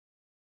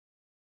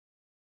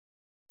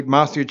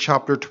Matthew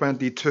chapter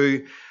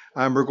 22,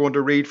 and we're going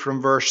to read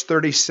from verse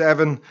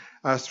 37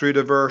 through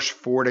to verse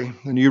 40.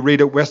 And you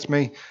read it with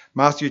me.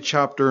 Matthew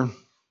chapter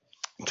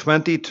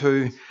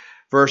 22,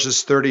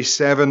 verses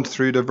 37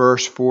 through to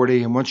verse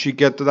 40. And once you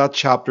get to that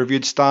chapter, if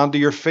you'd stand to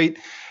your feet,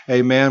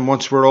 amen.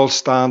 Once we're all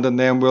standing,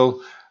 then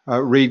we'll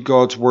read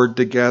God's word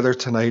together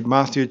tonight.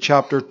 Matthew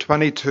chapter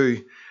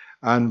 22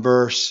 and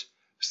verse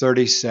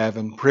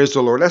 37. Praise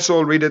the Lord. Let's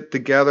all read it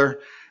together.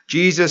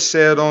 Jesus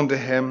said unto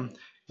him,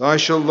 Thou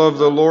shalt love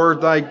the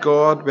Lord thy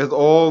God with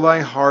all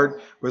thy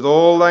heart, with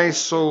all thy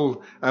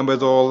soul, and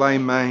with all thy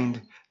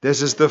mind.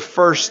 This is the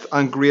first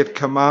and great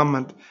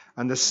commandment.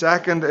 And the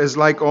second is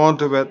like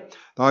unto it,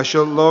 Thou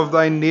shalt love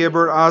thy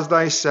neighbour as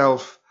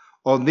thyself.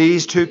 On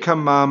these two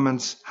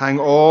commandments hang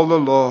all the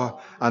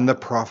law and the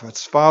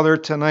prophets. Father,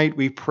 tonight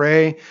we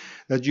pray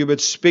that you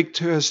would speak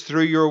to us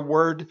through your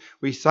word.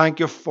 We thank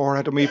you for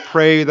it, and we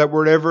pray that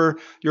wherever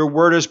your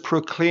word is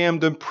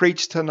proclaimed and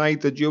preached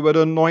tonight, that you would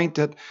anoint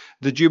it,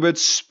 that you would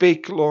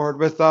speak, Lord,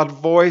 with that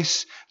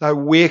voice that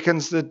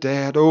wakens the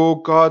dead. Oh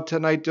God,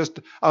 tonight just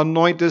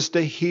anoint us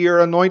to hear,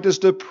 anoint us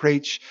to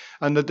preach,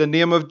 and that the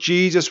name of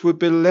Jesus would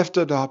be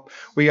lifted up.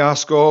 We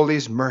ask all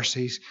these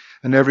mercies.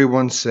 And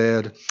everyone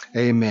said,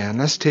 Amen.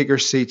 Let's take our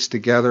seats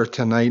together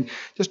tonight.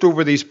 Just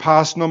over these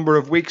past number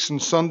of weeks, on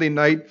Sunday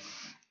night,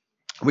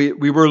 we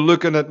were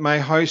looking at my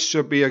house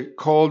should be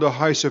called a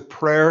house of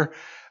prayer.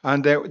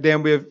 And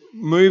then we've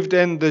moved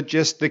into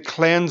just the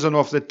cleansing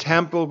of the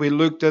temple. We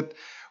looked at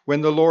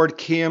when the Lord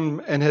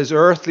came in his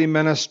earthly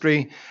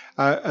ministry,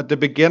 at the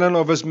beginning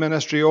of his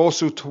ministry,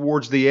 also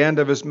towards the end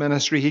of his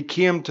ministry. He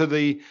came to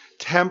the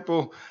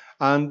temple,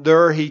 and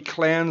there he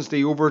cleansed,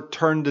 he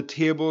overturned the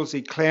tables,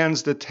 he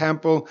cleansed the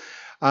temple.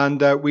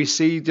 And we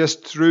see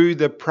just through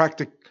the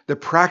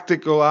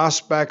practical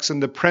aspects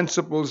and the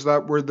principles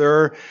that were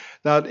there,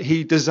 that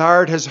he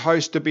desired his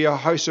house to be a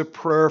house of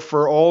prayer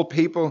for all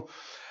people.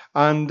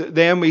 And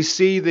then we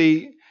see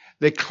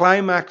the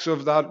climax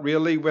of that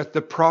really with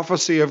the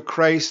prophecy of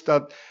Christ,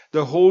 that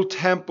the whole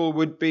temple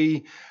would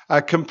be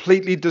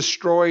completely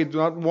destroyed.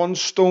 Not one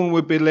stone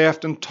would be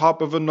left on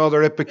top of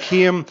another. It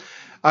became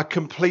a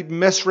complete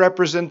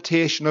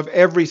misrepresentation of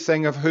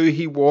everything of who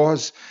he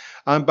was.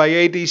 And by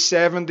AD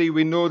 70,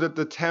 we know that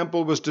the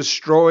temple was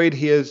destroyed.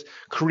 He has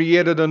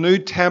created a new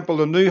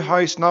temple, a new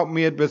house not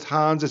made with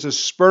hands. It's a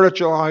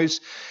spiritual house.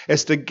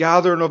 It's the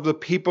gathering of the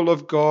people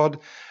of God.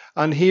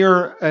 And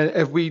here,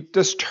 if we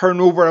just turn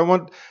over, I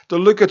want to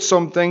look at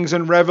some things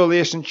in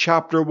Revelation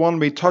chapter 1.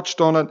 We touched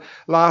on it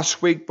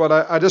last week, but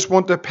I just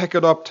want to pick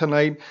it up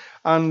tonight.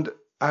 And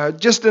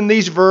just in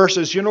these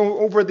verses,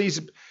 over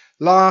these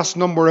last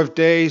number of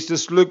days,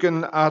 just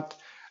looking at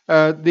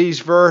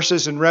these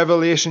verses in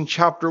Revelation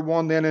chapter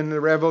 1, then in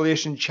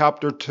Revelation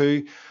chapter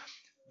 2,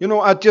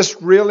 it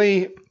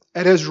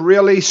has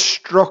really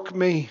struck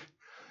me.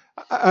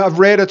 I've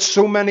read it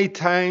so many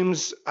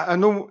times. I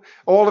know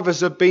all of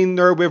us have been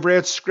there. We've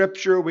read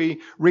scripture.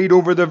 We read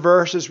over the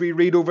verses. We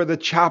read over the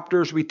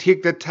chapters. We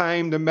take the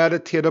time to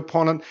meditate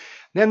upon it.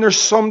 Then there's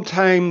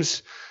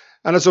sometimes,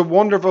 and it's a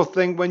wonderful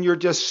thing, when you're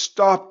just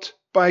stopped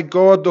by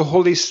God, the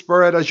Holy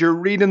Spirit, as you're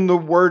reading the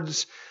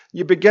words,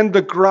 you begin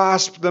to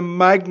grasp the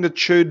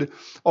magnitude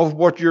of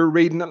what you're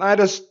reading. And I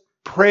just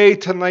pray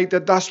tonight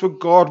that that's what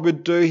God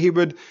would do. He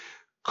would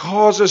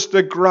cause us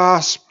to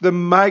grasp the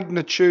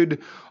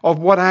magnitude of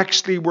what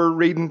actually we're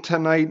reading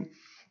tonight.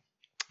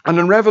 And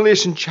in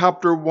Revelation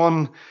chapter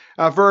 1,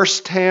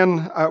 verse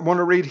 10, I want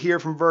to read here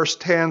from verse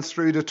 10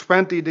 through to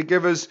 20 to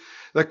give us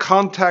the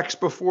context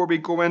before we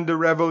go into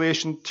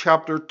Revelation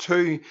chapter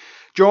 2.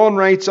 John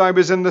writes, I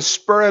was in the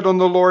Spirit on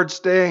the Lord's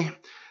day,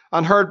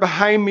 and heard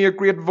behind me a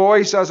great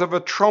voice as of a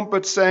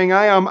trumpet saying,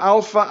 I am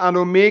Alpha and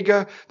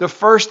Omega, the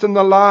first and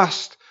the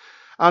last.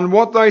 And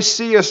what thou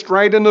seest,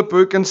 write in the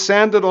book, and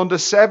send it unto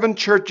 7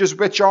 churches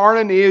which are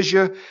in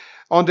Asia,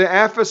 unto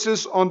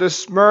Ephesus, unto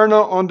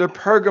Smyrna, unto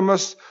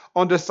Pergamos,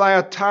 unto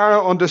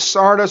Thyatira, unto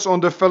Sardis,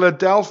 unto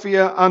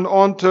Philadelphia, and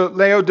unto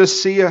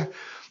Laodicea.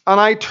 And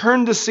I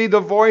turned to see the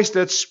voice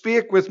that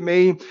spake with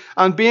me,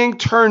 and being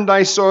turned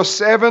I saw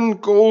 7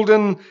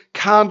 golden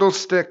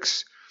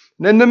candlesticks.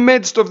 And in the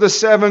midst of the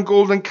 7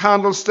 golden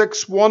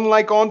candlesticks, one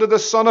like unto the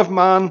Son of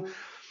Man,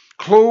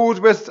 clothed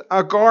with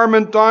a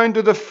garment down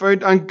to the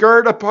foot, and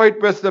girt about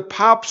with the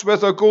paps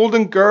with a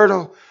golden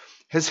girdle.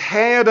 His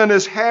head and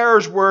his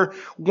hairs were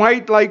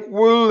white like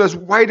wool, as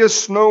white as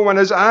snow, and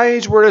his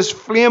eyes were as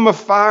flame of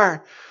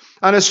fire,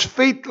 and his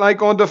feet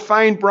like unto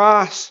fine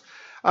brass,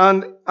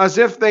 and as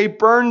if they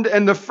burned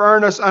in the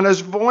furnace, and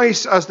his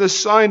voice as the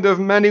sound of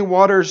many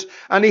waters.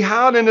 And he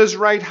had in his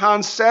right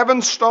hand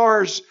 7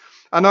 stars,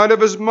 and out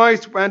of his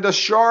mouth went a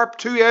sharp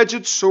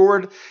 2-edged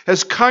sword.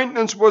 His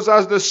countenance was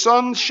as the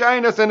sun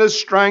shineth in his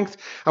strength.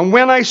 And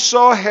when I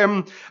saw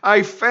him,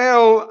 I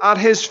fell at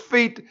his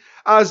feet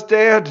as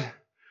dead.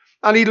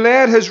 And he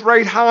laid his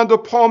right hand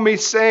upon me,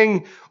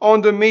 saying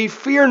unto me,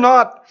 Fear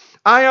not,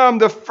 I am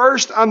the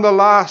first and the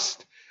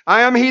last.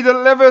 I am he that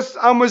liveth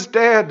and was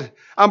dead,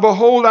 and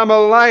behold, I am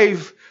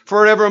alive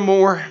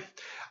forevermore.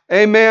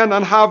 Amen.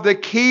 And have the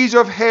keys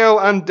of hell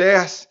and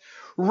death.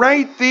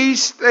 Write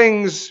these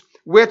things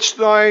which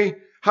thou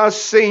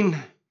hast seen.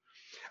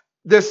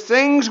 The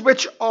things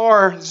which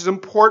are, this is an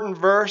important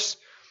verse,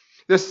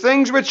 the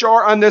things which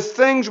are and the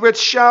things which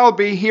shall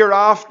be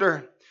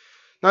hereafter.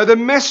 Now the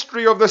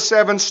mystery of the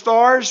 7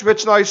 stars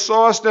which thou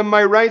sawest in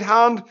my right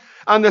hand,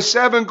 and the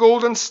 7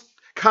 golden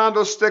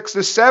candlesticks.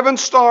 The 7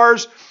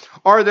 stars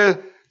are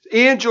the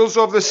angels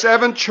of the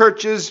 7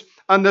 churches,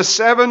 and the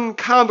 7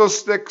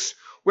 candlesticks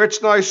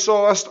which thou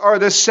sawest are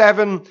the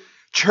 7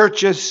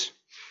 churches.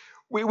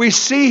 We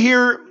see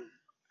here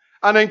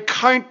an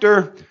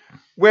encounter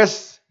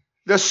with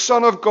the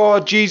Son of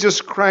God,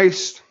 Jesus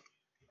Christ.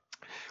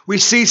 We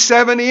see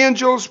 7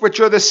 angels, which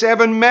are the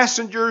 7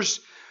 messengers,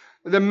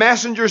 the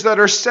messengers that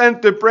are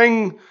sent to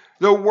bring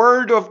the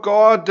word of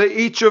God to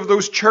each of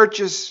those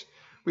churches.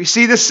 We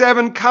see the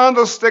 7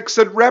 candlesticks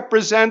that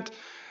represent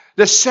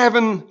the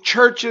 7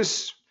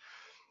 churches.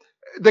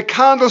 The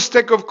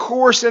candlestick, of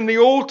course, in the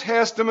Old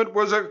Testament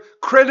was a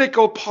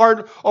critical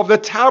part of the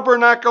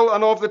tabernacle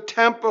and of the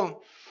temple.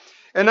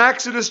 In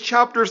Exodus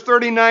chapter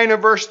 39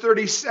 and verse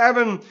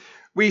 37,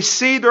 we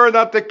see there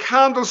that the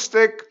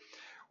candlestick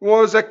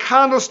was a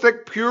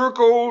candlestick pure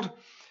gold,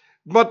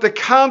 but the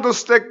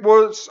candlestick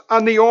was,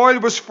 and the oil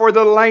was for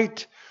the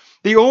light.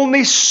 The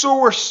only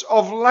source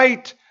of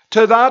light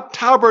to that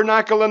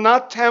tabernacle and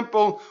that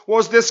temple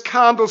was this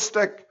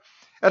candlestick.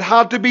 It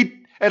had to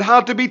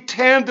be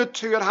tended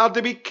to. It had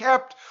to be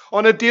kept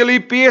on a daily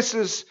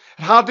basis.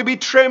 It had to be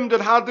trimmed.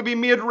 It had to be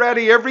made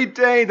ready every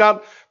day.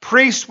 That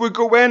priest would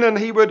go in and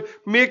he would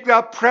make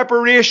that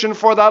preparation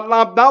for that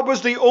lamp. That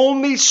was the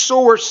only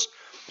source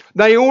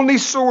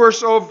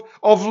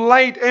of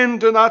light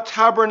into that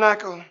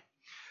tabernacle.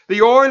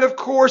 The oil, of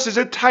course, is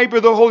a type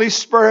of the Holy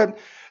Spirit.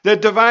 The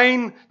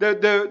divine,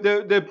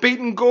 the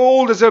beaten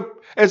gold is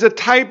a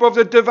type of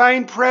the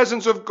divine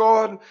presence of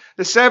God.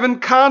 The 7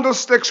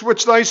 candlesticks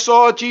which thou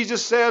saw,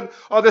 Jesus said,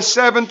 are the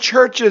 7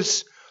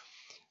 churches.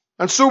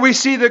 And so we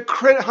see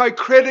how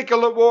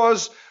critical it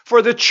was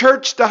for the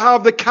church to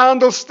have the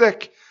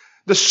candlestick.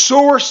 The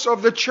source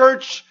of the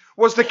church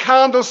was the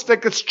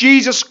candlestick. It's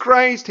Jesus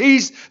Christ.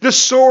 He's the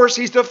source.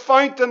 He's the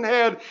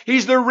fountainhead.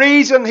 He's the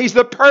reason. He's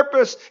the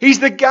purpose. He's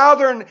the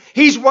gathering.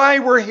 He's why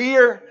we're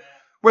here.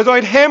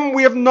 Without Him,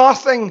 we have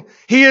nothing.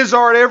 He is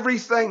our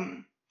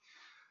everything.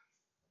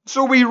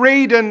 So we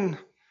read in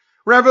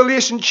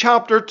Revelation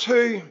chapter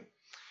 2.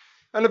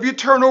 And if you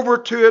turn over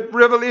to it,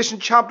 Revelation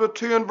chapter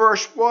 2 and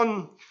verse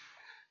 1,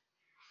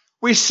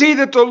 we see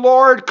that the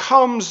Lord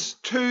comes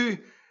to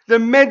the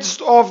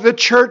midst of the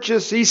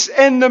churches. He's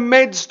in the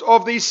midst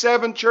of these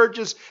 7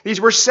 churches. These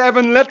were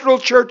 7 literal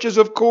churches,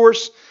 of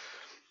course.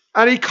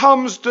 And He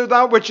comes to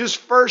that which is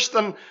first.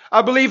 And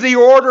I believe the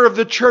order of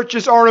the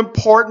churches are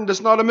important.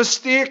 It's not a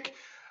mistake.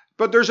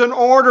 But there's an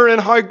order in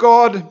how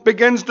God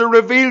begins to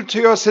reveal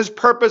to us His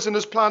purpose and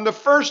His plan. The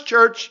first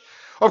church,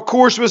 of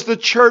course, was the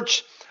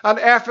church at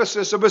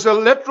Ephesus. It was a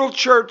literal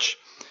church.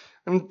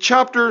 And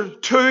chapter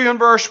 2 and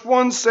verse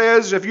 1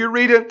 says, if you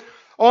read it,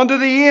 unto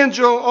the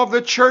angel of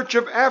the church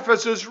of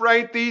Ephesus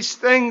write these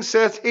things,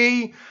 saith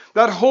he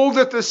that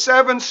holdeth the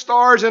 7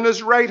 stars in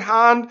his right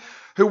hand,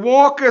 who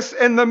walketh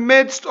in the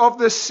midst of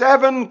the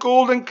 7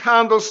 golden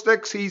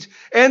candlesticks. He's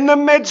in the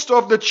midst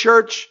of the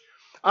church.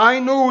 I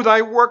know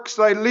thy works,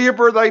 thy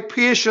labour, thy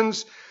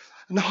patience,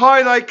 and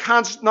how thou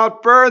canst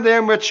not bear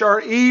them which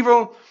are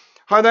evil,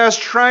 how thou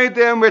hast tried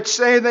them which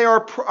say they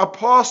are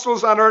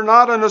apostles and are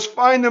not, and hast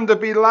found them to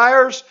be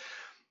liars,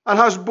 and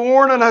hast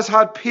borne and hast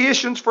had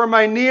patience for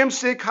my name's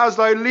sake, hast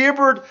thou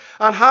laboured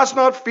and hast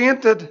not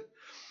fainted.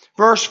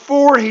 Verse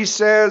 4, he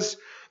says,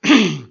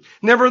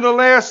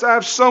 nevertheless, I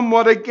have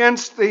somewhat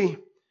against thee.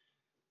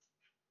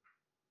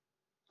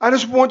 I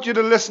just want you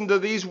to listen to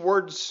these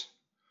words.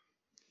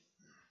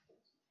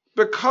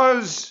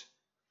 Because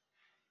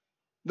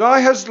thou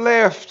hast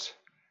left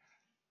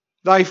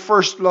thy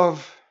first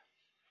love.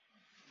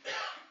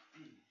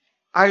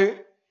 I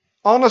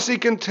honestly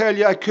can tell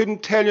you, I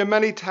couldn't tell you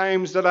many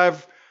times that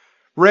I've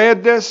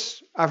read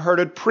this, I've heard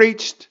it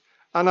preached,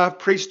 and I've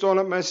preached on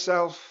it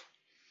myself.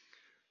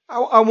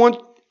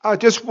 I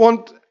just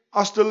want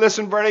us to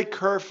listen very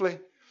carefully.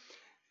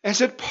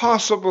 Is it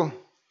possible?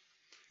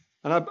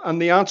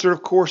 And the answer,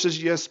 of course,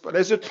 is yes. But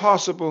is it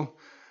possible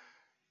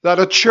that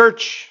a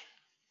church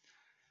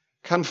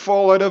can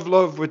fall out of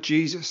love with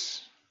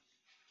Jesus?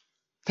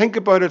 Think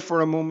about it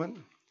for a moment.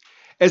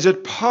 Is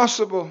it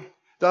possible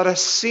that a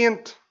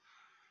saint,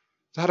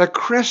 that a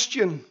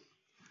Christian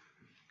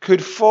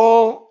could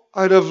fall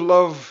out of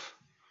love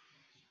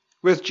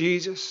with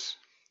Jesus?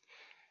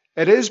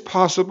 It is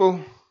possible,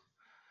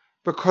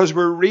 because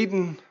we're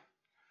reading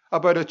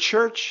about a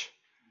church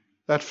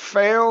that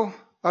fell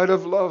out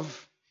of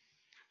love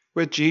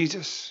with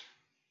Jesus.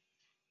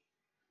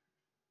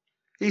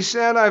 He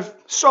said, I've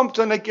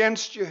something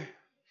against you.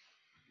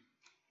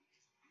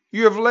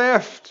 You have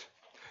left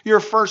your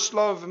first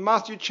love. In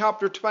Matthew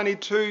chapter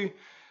 22,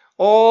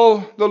 all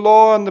the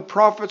law and the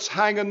prophets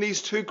hang on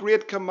these 2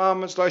 great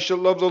commandments. Thou shalt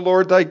love the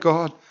Lord thy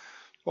God,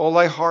 all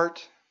thy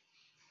heart.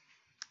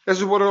 This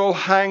is what it all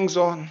hangs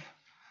on.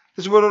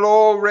 This is what it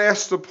all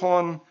rests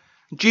upon.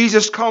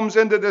 Jesus comes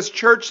into this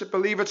church. I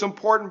believe it's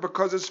important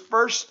because it's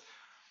first.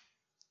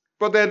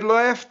 But they'd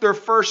left their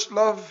first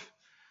love.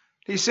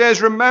 He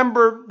says,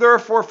 remember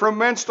therefore from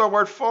whence thou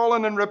art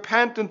fallen, and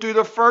repent and do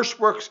the first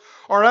works,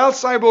 or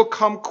else I will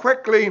come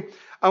quickly.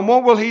 And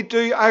what will he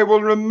do? I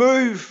will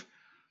remove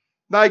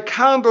thy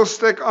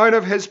candlestick out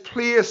of his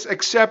place,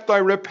 except thou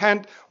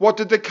repent. What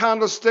did the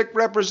candlestick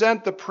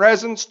represent? The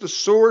presence, the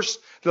source,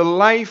 the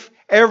life,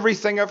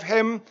 everything of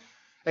him.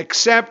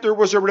 Except there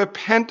was a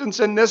repentance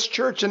in this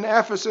church in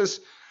Ephesus,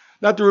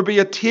 that there would be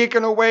a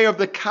taking away of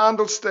the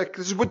candlestick.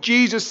 This is what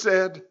Jesus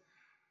said.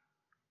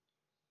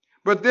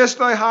 But this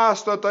thou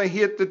hast, that thou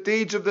hate the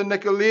deeds of the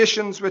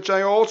Nicolaitans, which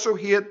I also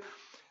hate. And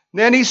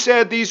then he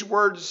said these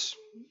words,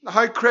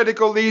 how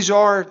critical these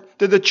are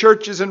to the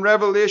churches in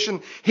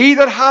Revelation. He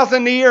that hath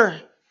an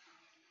ear,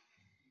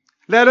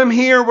 let him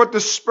hear what the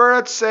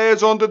Spirit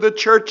says unto the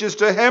churches.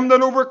 To him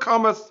that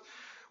overcometh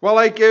will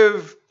I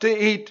give to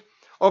eat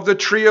of the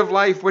tree of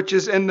life, which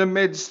is in the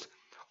midst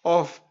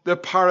of the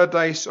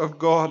paradise of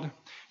God.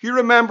 You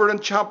remember in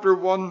chapter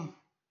 1,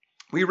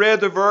 we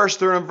read the verse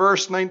there in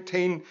verse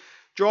 19.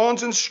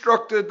 John's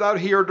instructed that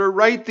here to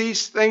write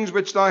these things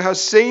which thou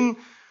hast seen.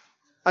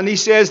 And he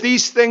says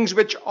these things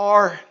which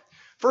are.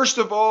 First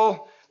of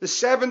all, the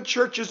 7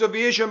 churches of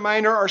Asia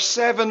Minor are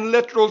 7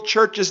 literal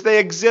churches. They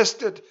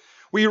existed.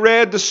 We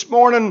read this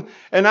morning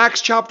in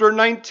Acts chapter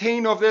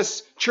 19 of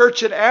this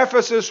church at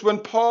Ephesus when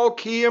Paul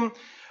came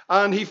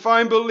and he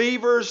found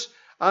believers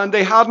and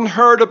they hadn't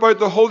heard about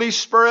the Holy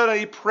Spirit, and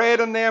he prayed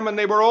in them and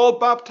they were all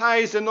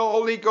baptized in the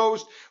Holy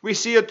Ghost. We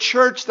see a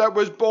church that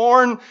was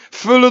born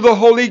full of the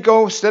Holy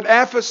Ghost at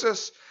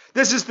Ephesus.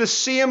 This is the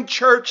same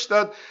church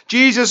that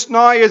Jesus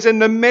now is in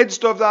the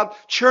midst of that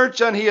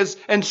church, and he is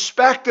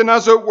inspecting,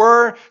 as it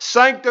were,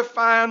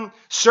 sanctifying,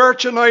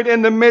 searching out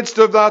in the midst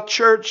of that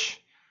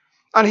church.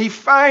 And he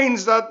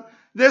finds that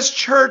this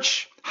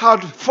church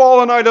had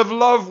fallen out of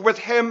love with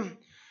him.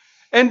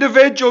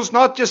 Individuals,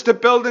 not just a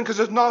building,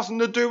 because it's nothing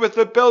to do with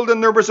the building.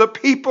 There was a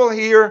people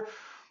here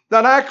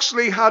that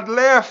actually had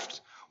left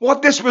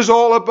what this was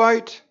all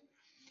about.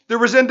 There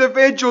was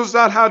individuals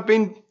that had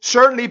been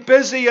certainly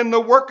busy in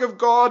the work of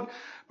God,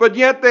 but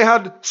yet they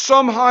had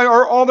somehow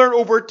or other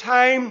over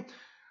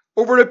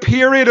a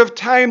period of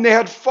time, they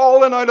had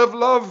fallen out of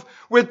love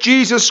with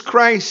Jesus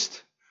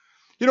Christ.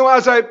 You know,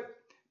 as I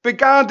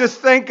began to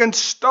think and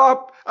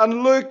stop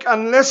and look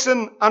and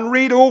listen and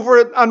read over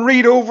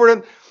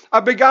it, I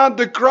began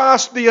to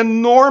grasp the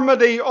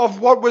enormity of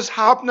what was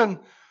happening,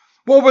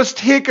 what was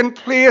taking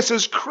place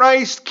as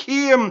Christ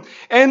came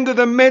into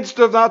the midst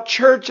of that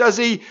church, as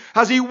he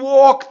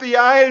walked the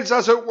aisles,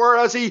 as it were,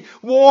 as he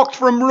walked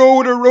from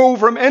row to row,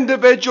 from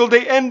individual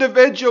to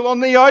individual on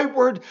the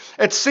outward.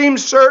 It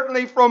seems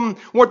certainly from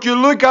what you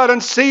look at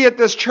and see at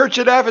this church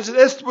at Ephesus,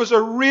 this was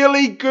a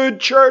really good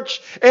church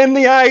in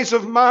the eyes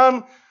of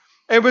man.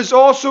 It was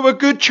also a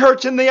good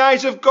church in the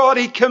eyes of God.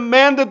 He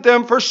commended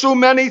them for so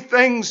many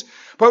things.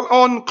 But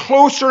on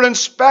closer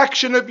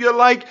inspection, if you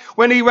like,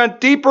 when he went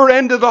deeper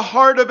into the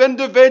heart of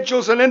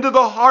individuals and into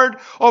the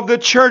heart of the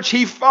church,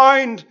 he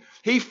found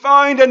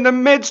in the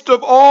midst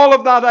of all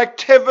of that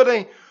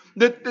activity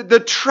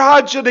the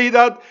tragedy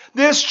that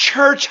this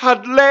church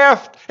had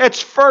left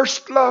its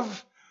first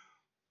love.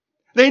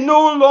 They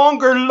no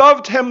longer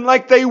loved him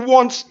like they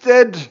once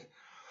did.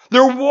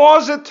 There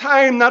was a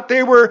time that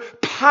they were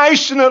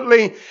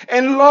passionately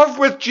in love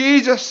with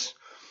Jesus.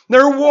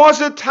 There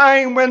was a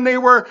time when they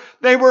were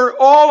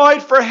all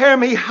out for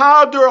him. He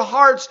had their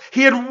hearts.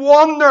 He had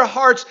won their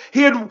hearts.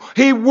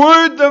 He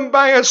wooed them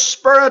by his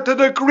Spirit to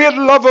the great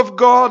love of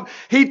God.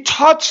 He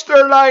touched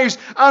their lives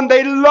and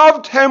they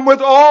loved him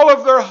with all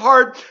of their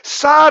heart.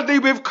 Sadly,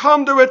 we've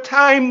come to a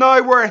time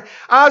now where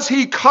as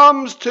he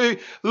comes to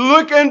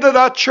look into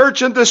that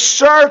church and to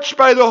search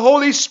by the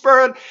Holy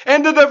Spirit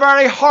into the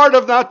very heart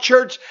of that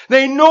church,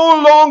 they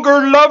no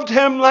longer loved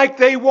him like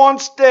they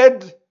once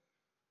did.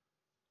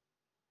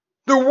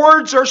 The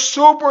words are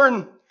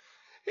sobering.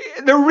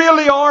 They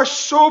really are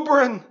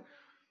sobering.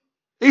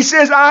 He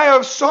says, I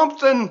have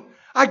something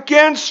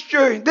against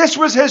you. This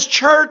was his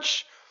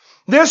church.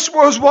 This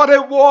was what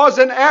it was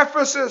in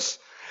Ephesus.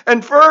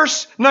 In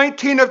verse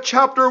 19 of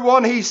chapter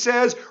 1, he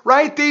says,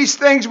 write these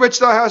things which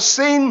thou hast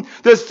seen,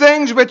 the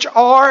things which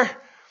are.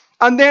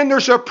 And then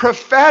there's a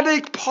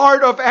prophetic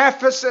part of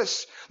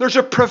Ephesus. There's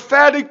a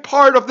prophetic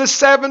part of the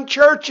 7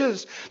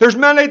 churches. There's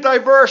many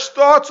diverse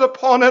thoughts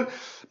upon it.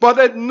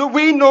 But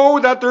we know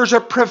that there's a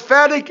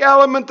prophetic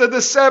element to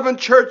the 7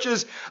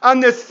 churches,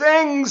 and the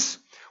things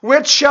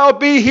which shall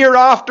be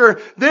hereafter.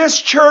 This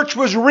church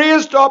was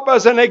raised up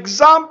as an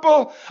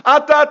example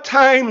at that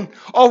time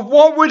of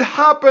what would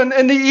happen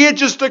in the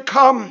ages to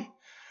come.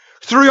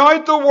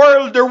 Throughout the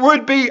world, there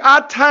would be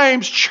at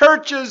times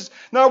churches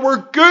that were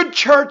good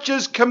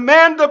churches,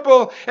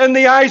 commendable in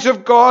the eyes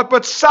of God,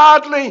 but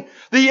sadly,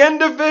 the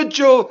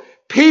individual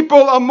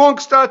people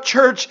amongst that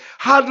church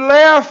had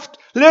left.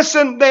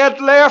 Listen, they had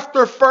left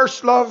their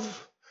first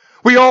love.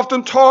 We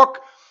often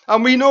talk,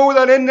 and we know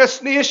that in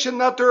this nation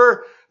that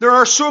there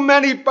are so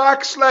many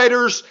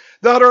backsliders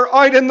that are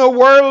out in the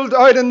world,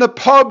 out in the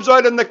pubs,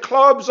 out in the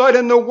clubs, out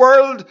in the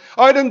world,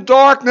 out in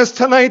darkness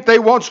tonight. They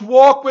once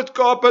walked with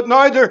God, but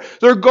now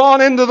they're gone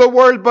into the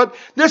world. But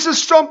this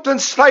is something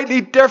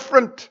slightly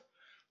different,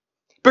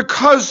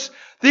 because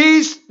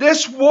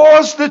this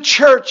was the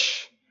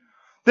church.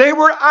 They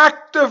were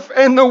active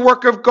in the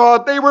work of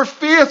God. They were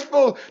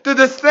faithful to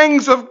the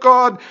things of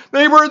God.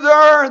 They were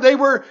there. They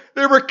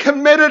were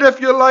committed, if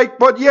you like.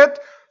 But yet,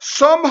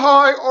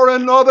 somehow or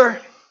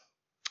another,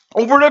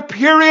 over a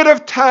period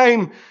of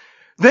time,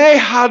 they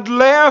had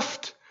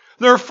left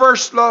their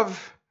first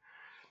love.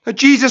 Now,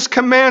 Jesus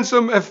commands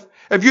them,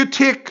 if you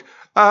take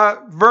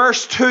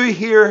verse 2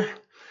 here,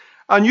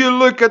 and you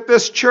look at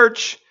this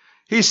church,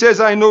 he says,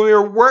 I know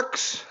your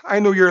works, I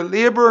know your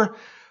labor,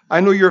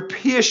 I know your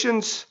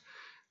patience,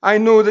 I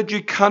know that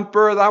you can't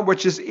bear that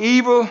which is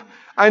evil,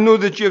 I know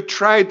that you've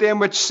tried them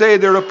which say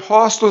they're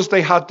apostles,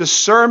 they had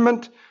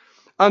discernment,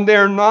 and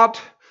they're not,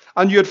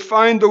 and you had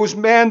found those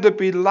men to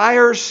be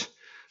liars.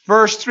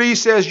 Verse 3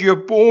 says,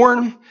 you've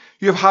borne,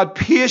 you've had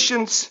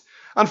patience,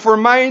 and for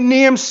my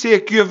name's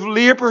sake you've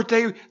labored.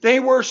 They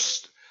were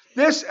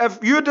this. If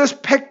you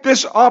just picked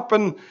this up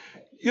and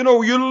you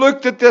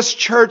looked at this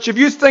church, if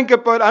you think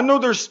about, I know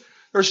there's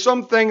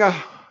something,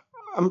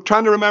 I'm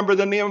trying to remember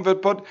the name of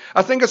it, but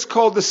I think it's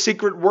called the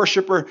secret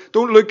worshiper.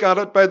 Don't look at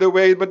it, by the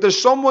way, but there's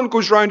someone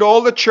goes around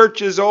all the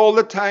churches all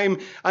the time,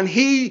 and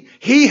he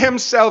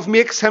himself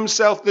makes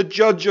himself the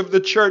judge of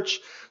the church.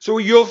 So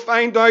you'll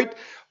find out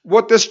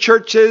what this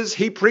church is.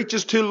 He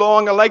preaches too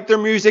long. I like their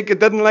music. I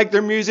didn't like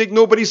their music.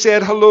 Nobody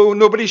said hello.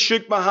 Nobody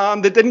shook my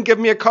hand. They didn't give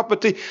me a cup of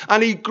tea.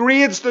 And he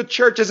grades the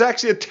church. It's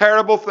actually a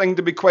terrible thing,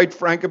 to be quite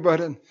frank about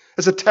it.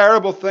 It's a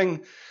terrible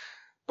thing.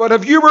 But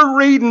if you were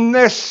reading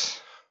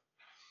this,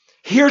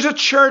 here's a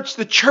church,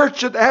 the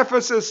church at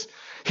Ephesus.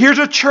 Here's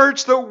a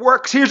church that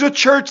works. Here's a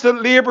church that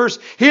labors.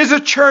 Here's a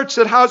church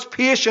that has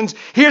patience.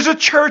 Here's a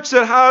church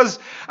that has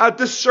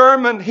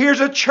discernment.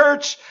 Here's a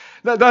church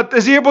that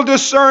is able to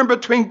discern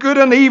between good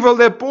and evil.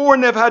 They've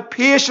borne, they've had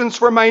patience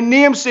for my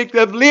name's sake,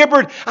 they've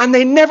labored, and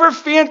they never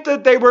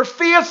fainted. They were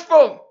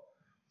faithful.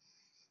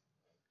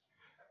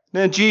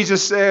 Then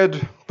Jesus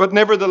said, but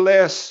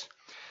nevertheless,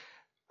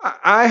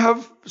 I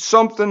have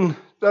something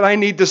that I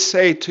need to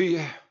say to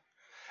you.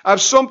 I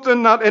have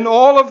something that in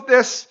all of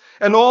this,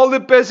 and all the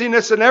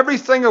busyness and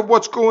everything of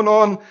what's going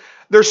on,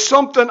 there's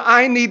something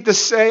I need to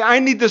say. I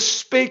need to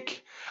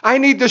speak. I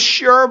need to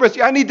share with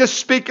you. I need to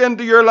speak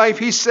into your life,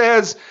 he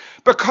says.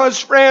 Because,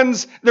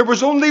 friends, there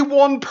was only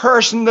one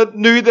person that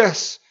knew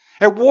this.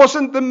 It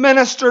wasn't the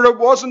minister. It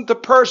wasn't the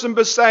person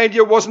beside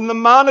you. It wasn't the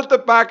man at the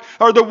back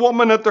or the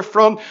woman at the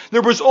front.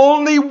 There was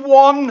only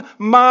one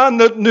man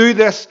that knew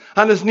this,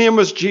 and his name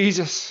was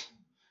Jesus.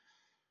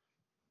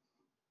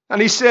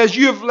 And he says,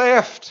 you've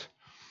left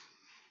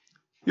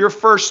your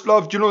first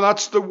love. Do you know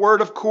that's the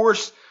word, of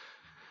course?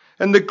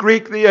 In the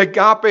Greek, the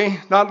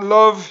agape, that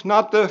love,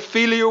 not the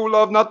filio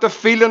love, not the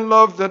feeling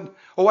love that,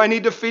 oh, I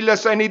need to feel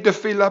this, I need to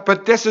feel that.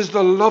 But this is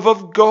the love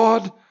of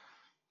God.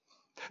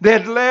 They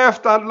had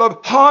left that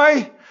love.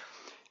 How?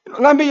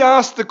 Let me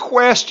ask the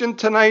question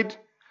tonight.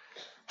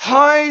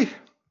 How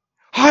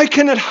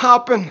can it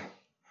happen?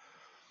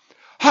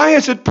 How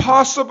is it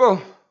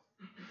possible?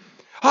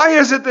 How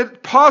is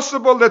it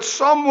possible that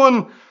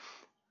someone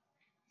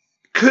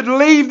could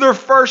leave their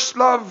first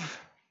love?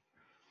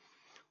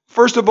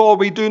 First of all,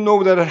 we do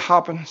know that it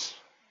happens.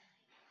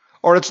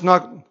 Or it's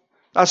not.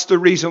 That's the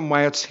reason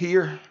why it's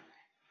here.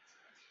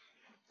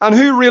 And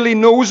who really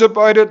knows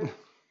about it?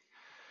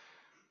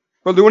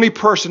 Well, the only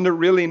person that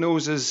really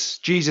knows is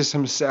Jesus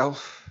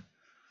himself.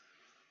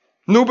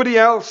 Nobody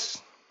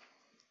else.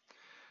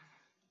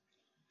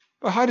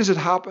 But how does it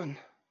happen?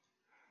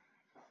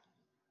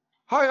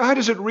 How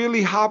does it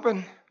really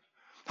happen?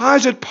 How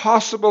is it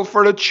possible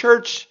for a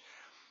church,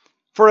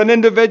 for an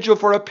individual,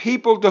 for a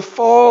people to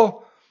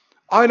fall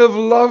out of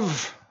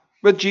love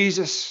with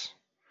Jesus?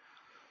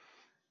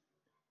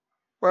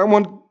 Well, I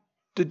want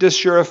to just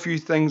share a few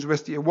things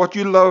with you. What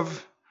you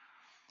love,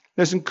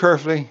 listen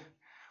carefully,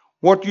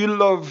 what you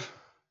love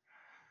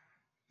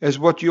is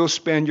what you'll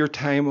spend your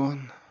time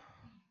on.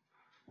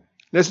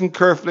 Listen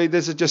carefully,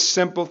 this is just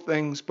simple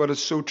things, but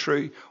it's so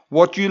true.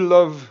 What you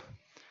love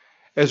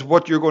is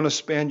what you're going to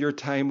spend your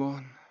time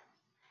on.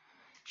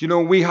 You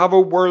know, we have a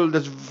world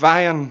that's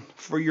vying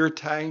for your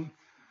time.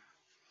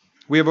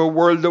 We have a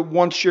world that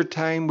wants your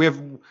time. We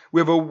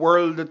have a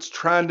world that's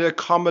trying to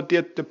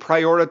accommodate, to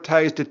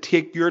prioritize, to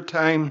take your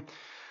time.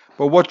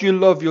 But what you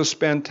love, you'll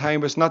spend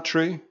time. It's not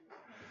true.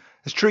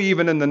 It's true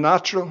even in the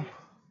natural.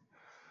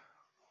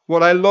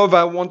 What I love,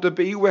 I want to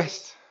be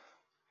with.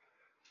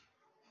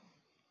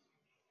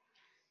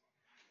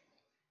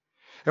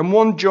 In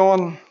 1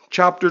 John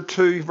chapter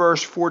 2,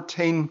 verse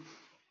 14,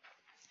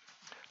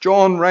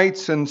 John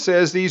writes and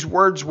says these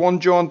words, 1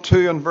 John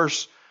 2 and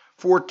verse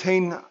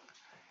 14.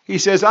 He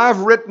says, I've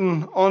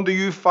written unto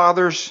you,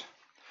 fathers,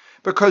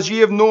 because ye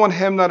have known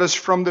him that is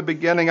from the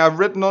beginning. I've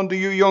written unto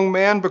you, young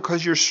men,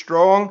 because you're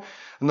strong,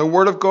 and the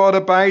word of God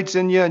abides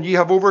in you, and ye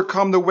have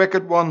overcome the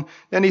wicked one.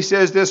 Then he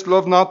says this,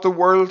 love not the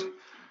world,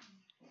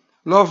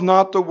 Love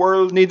not the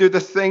world, neither the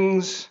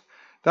things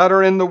that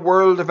are in the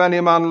world. If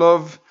any man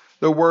love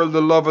the world,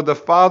 the love of the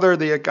Father,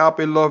 the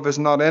agape love is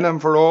not in him.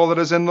 For all that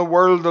is in the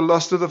world, the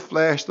lust of the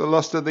flesh, the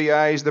lust of the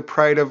eyes, the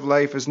pride of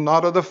life, is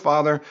not of the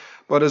Father,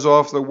 but is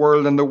of the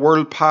world. And the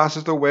world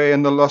passeth away,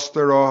 and the lust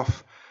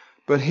thereof.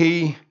 But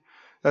he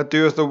that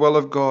doeth the will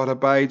of God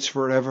abides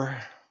forever.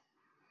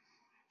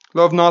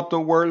 Love not the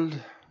world.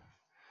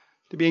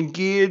 To be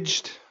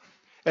engaged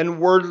in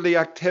worldly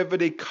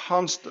activity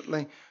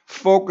constantly,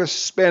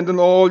 focused, spending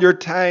all your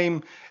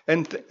time,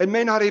 and it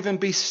may not even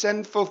be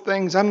sinful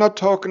things. I'm not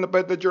talking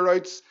about that you're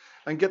out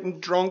and getting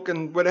drunk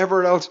and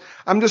whatever else.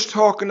 I'm just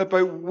talking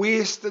about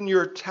wasting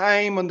your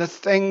time on the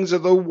things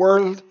of the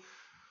world.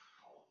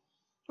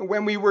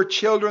 When we were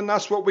children,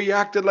 that's what we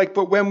acted like.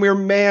 But when we're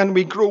men,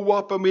 we grow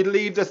up and we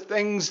leave the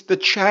things, the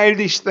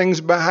childish things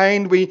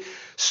behind. We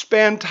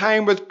spend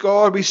time with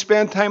God. We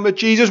spend time with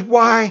Jesus.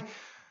 Why?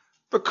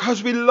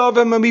 Because we love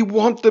him and we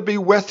want to be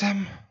with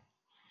him.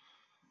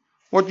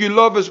 What you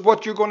love is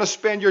what you're going to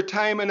spend your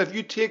time in. If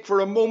you take for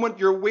a moment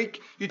your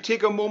week, you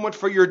take a moment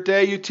for your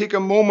day, you take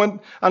a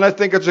moment, and I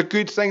think it's a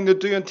good thing to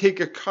do and take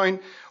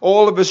account.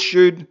 All of us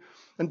should.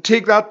 And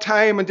take that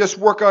time and just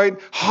work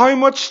out how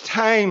much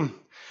time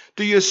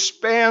do you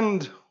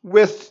spend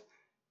with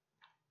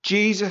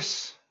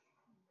Jesus?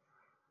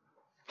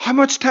 How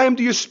much time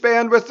do you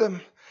spend with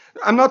him?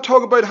 I'm not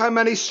talking about how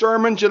many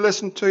sermons you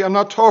listen to. I'm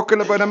not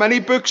talking about how many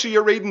books are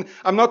you reading.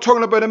 I'm not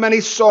talking about how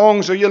many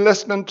songs are you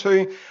listening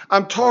to.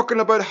 I'm talking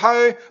about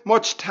how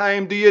much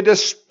time do you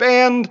just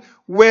spend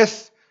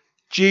with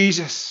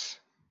Jesus.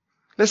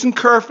 Listen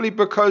carefully,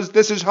 because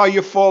this is how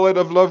you fall out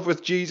of love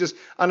with Jesus,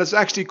 and it's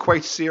actually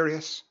quite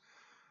serious.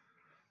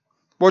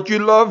 What you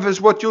love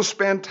is what you'll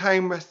spend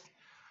time with.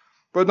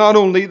 But not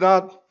only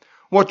that,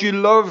 what you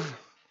love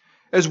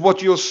is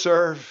what you'll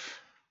serve.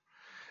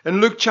 In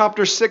Luke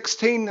chapter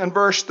 16 and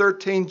verse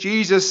 13,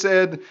 Jesus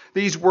said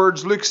these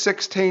words, Luke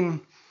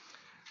 16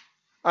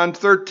 and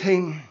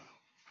 13.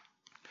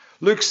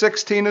 Luke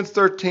 16 and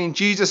 13,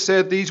 Jesus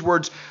said these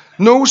words,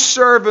 "No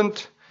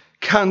servant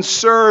can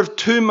serve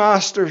two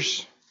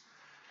masters,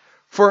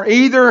 for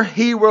either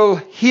he will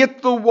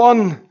hate the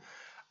one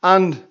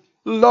and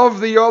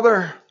love the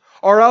other,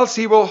 or else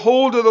he will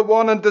hold to the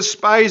one and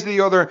despise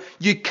the other.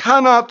 You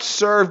cannot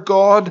serve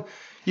God.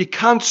 You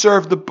can't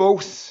serve the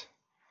both."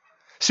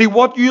 See,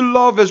 what you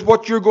love is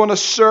what you're going to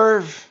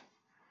serve.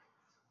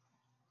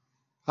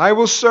 I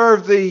will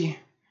serve thee,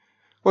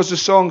 what's the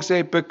song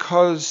say?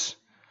 Because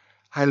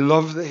I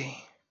love thee.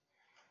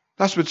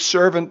 That's what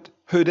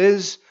servanthood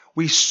is.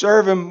 We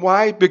serve him.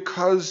 Why?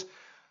 Because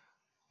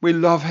we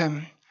love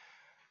him.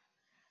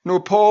 You know,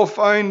 Paul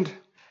found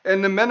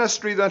in the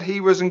ministry that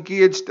he was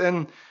engaged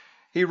in,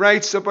 he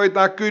writes about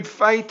that good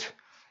fight.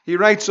 He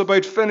writes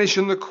about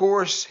finishing the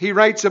course. He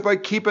writes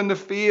about keeping the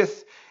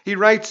faith. He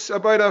writes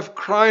about a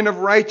crown of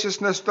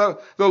righteousness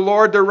that the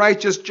Lord, the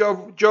righteous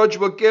judge,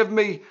 shall give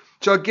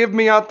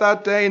me at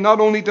that day, not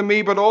only to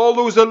me, but all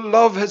those that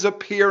love his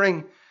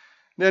appearing.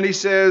 Then he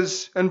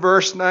says in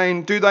verse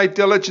 9, "Do thy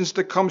diligence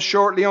to come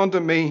shortly unto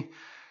me."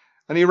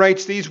 And he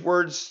writes these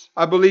words.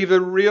 I believe they're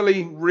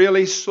really,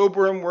 really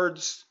sobering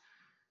words.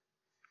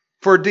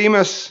 "For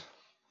Demas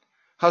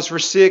has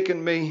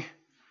forsaken me,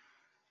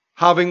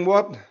 having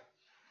what?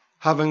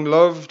 Having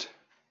loved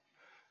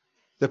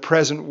the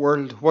present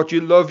world." What you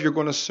love, you're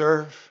going to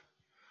serve.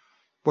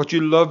 What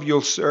you love,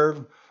 you'll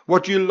serve.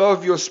 What you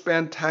love, you'll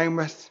spend time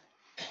with.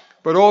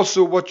 But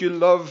also what you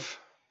love,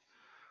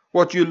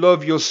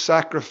 you'll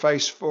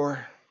sacrifice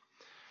for.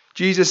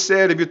 Jesus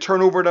said, if you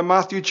turn over to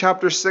Matthew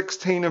chapter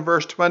 16 and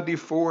verse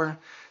 24,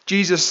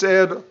 Jesus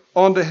said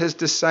unto his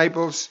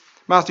disciples,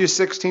 Matthew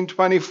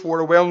 16:24,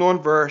 a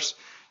well-known verse,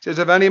 says,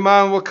 "If any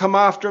man will come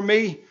after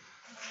me,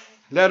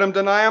 let him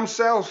deny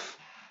himself.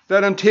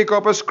 Let him take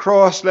up his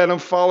cross. Let him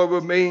follow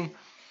with me."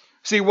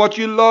 See, what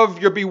you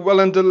love, you'll be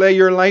willing to lay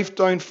your life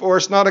down for.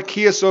 It's not a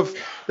case of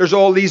there's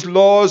all these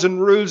laws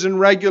and rules and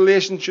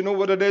regulations. You know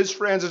what it is,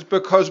 friends? It's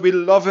because we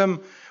love him.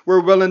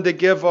 We're willing to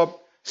give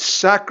up,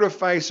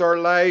 sacrifice our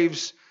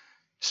lives,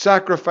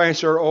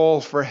 sacrifice our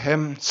all for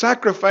him.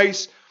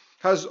 Sacrifice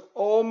has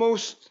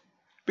almost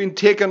been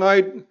taken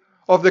out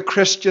of the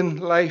Christian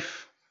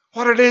life.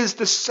 What it is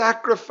to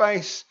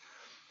sacrifice,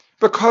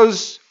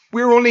 because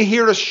we're only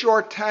here a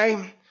short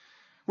time.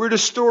 We're to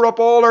store up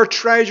all our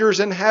treasures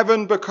in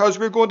heaven because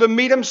we're going to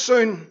meet him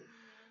soon.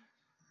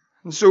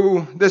 And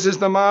so this is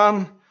the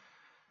man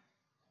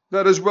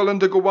that is willing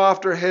to go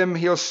after him.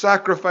 He'll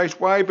sacrifice.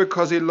 Why?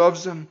 Because he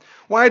loves him.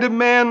 Why do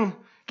men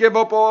give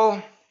up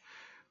all?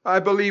 I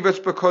believe it's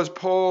because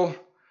Paul,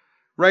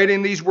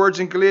 writing these words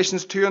in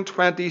Galatians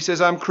 2:20,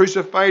 says, "I'm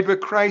crucified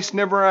with Christ,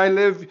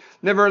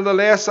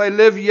 nevertheless I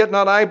live, yet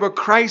not I, but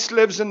Christ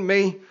lives in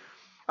me.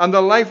 And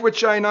the life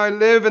which I now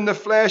live in the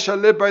flesh, I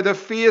live by the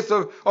faith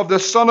of the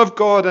Son of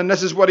God." And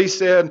this is what he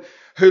said,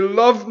 "Who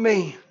loved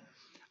me."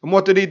 And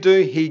what did he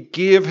do? He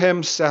gave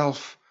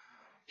himself.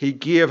 He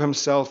gave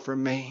himself for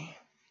me.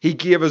 He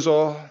gave his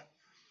all.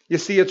 You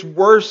see, it's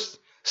worth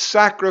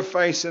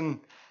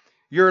sacrificing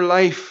your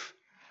life,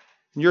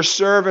 and your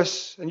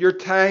service, and your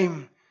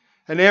time,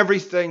 and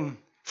everything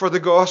for the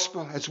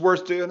gospel. It's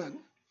worth doing it.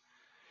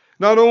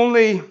 Not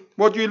only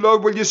what you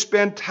love will you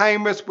spend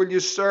time with, will you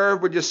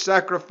serve, will you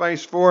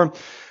sacrifice for,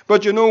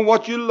 but you know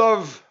what you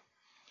love,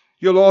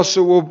 you'll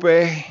also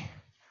obey.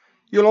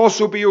 You'll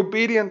also be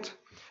obedient.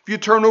 If you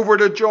turn over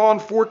to John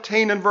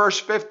 14 and verse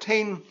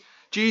 15,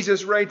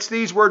 Jesus writes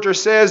these words, or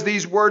says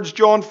these words,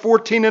 John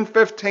 14 and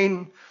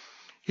 15.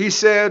 He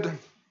said,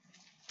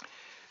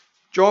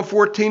 John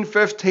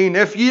 14:15,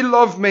 if ye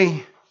love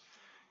me,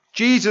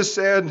 Jesus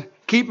said,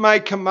 keep my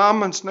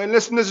commandments. Now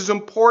listen, this is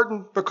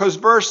important because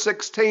verse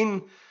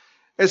 16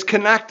 is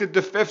connected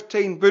to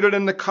 15. Put it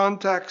in the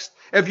context.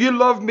 If you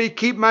love me,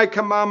 keep my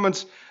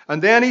commandments.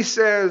 And then he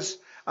says,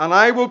 and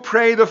I will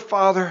pray the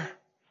Father,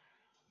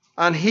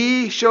 and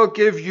he shall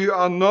give you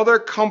another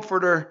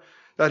comforter,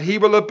 that he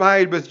will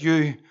abide with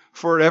you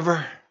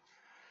forever.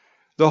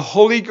 The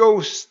Holy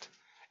Ghost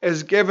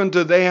is given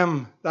to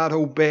them that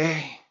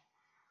obey.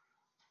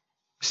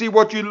 See,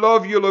 what you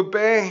love, you'll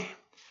obey.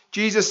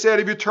 Jesus said,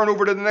 if you turn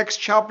over to the next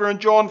chapter in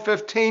John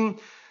 15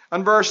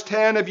 and verse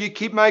 10, if you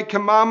keep my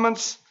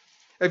commandments,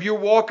 if you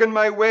walk in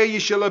my way, you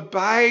shall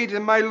abide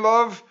in my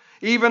love,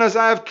 even as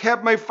I have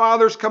kept my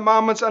Father's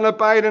commandments and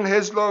abide in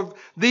his love.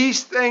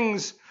 These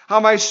things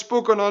have I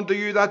spoken unto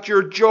you, that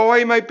your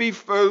joy might be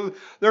full.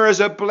 There is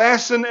a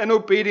blessing in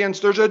obedience.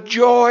 There's a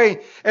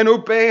joy in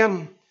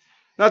obeying,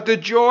 that the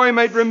joy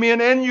might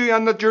remain in you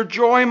and that your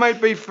joy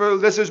might be full.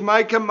 This is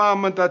my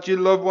commandment, that you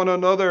love one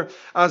another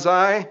as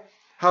I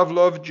have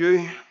loved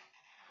you.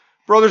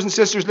 Brothers and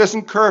sisters,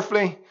 listen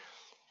carefully.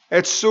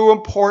 It's so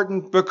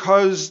important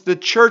because the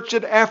church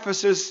at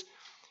Ephesus,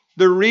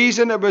 the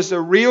reason it was a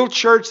real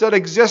church that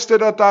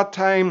existed at that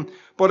time,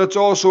 but it's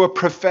also a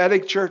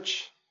prophetic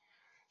church.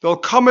 There'll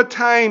come a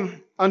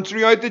time, and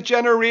throughout the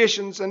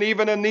generations, and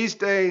even in these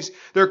days,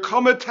 there'll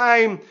come a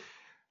time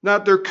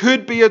that there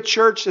could be a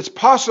church, it's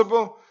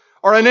possible,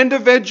 or an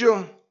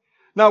individual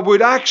that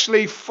would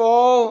actually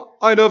fall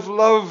out of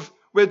love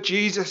with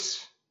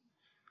Jesus.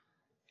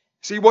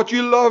 See, what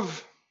you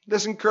love,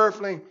 listen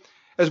carefully,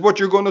 is what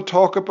you're going to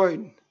talk about.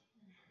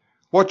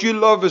 What you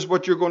love is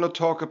what you're going to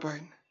talk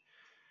about.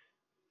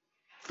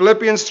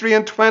 Philippians 3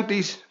 and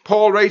 20,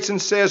 Paul writes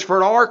and says,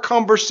 for our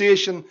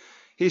conversation,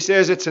 he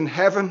says, it's in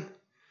heaven,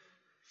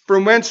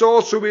 from whence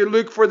also we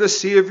look for the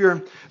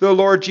Savior, the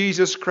Lord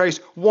Jesus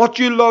Christ. What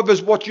you love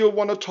is what you'll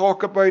want to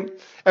talk about.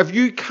 If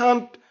you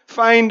can't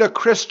find a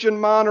Christian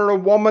man or a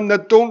woman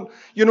that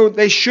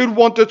they should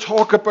want to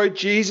talk about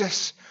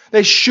Jesus.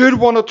 They should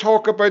want to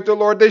talk about the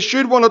Lord. They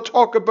should want to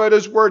talk about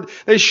his word.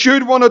 They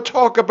should want to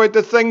talk about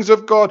the things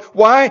of God.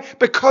 Why?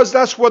 Because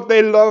that's what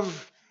they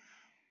love.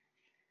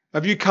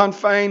 If you can't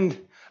find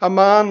a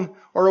man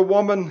or a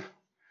woman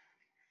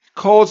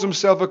calls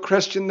himself a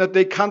Christian that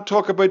they can't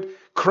talk about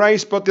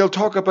Christ, but they'll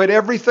talk about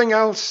everything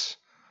else,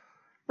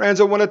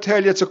 friends, I want to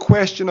tell you it's a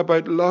question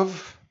about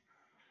love.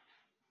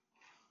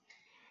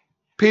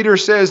 Peter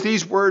says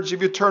these words,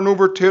 if you turn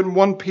over to it in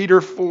 1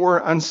 Peter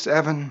 4 and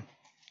 7.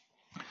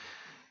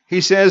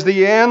 He says,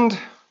 the end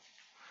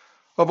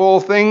of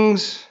all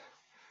things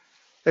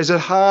is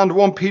at hand.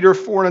 1 Peter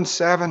 4 and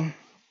 7.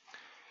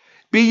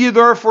 Be ye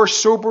therefore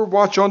sober,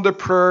 watch unto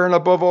prayer, and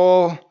above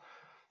all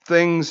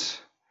things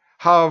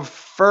have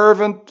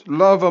fervent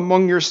love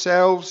among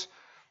yourselves,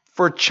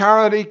 for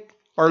charity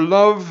or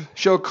love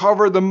shall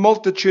cover the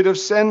multitude of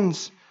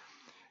sins.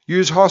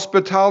 Use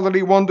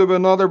hospitality one to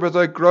another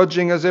without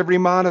grudging, as every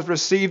man hath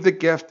received the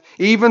gift.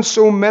 Even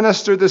so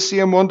minister the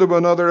same one to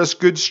another as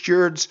good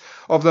stewards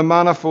of the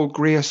manifold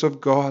grace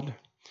of God.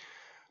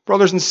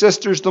 Brothers and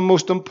sisters, the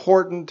most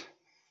important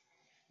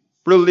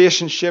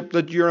relationship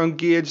that you're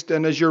engaged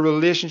in is your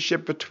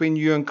relationship between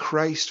you and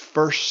Christ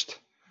first.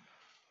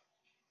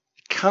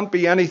 It can't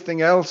be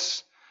anything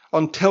else.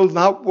 Until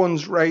that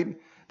one's right,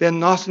 then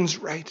nothing's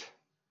right.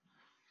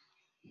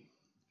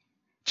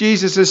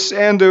 Jesus is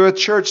saying to a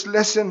church,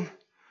 listen,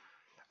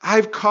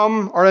 I've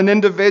come, or an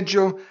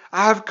individual,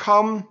 I've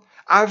come,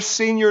 I've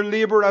seen your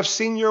labor, I've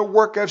seen your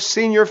work, I've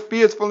seen your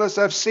faithfulness,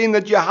 I've seen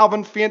that you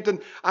haven't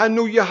fainted. I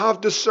know you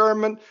have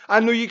discernment. I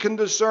know you can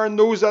discern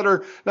those that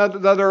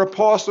are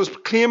apostles,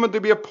 claiming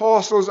to be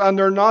apostles, and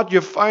they're not.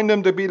 You find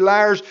them to be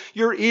liars.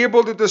 You're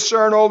able to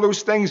discern all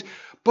those things.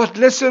 But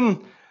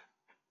listen,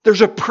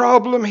 there's a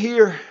problem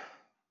here.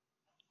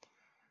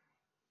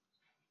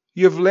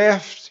 You've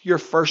left your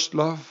first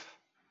love.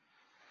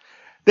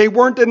 They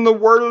weren't in the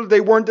world, they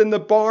weren't in the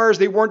bars,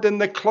 they weren't in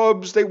the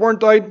clubs, they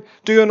weren't out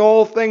doing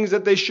all things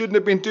that they shouldn't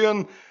have been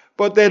doing,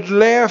 but they'd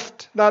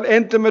left that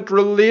intimate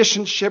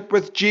relationship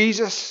with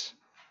Jesus.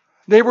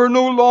 They were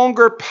no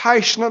longer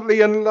passionately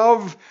in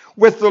love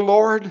with the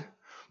Lord.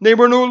 They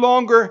were no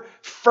longer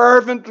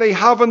fervently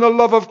having the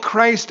love of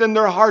Christ in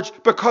their hearts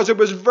because it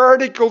was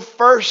vertical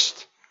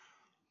first.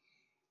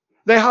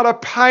 They had a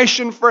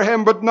passion for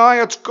him, but now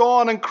it's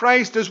gone, and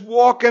Christ is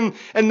walking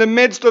in the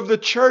midst of the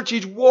church.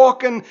 He's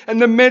walking in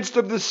the midst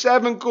of the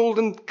 7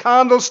 golden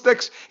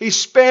candlesticks. He's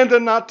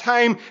spending that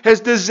time.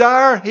 His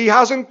desire, he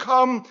hasn't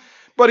come,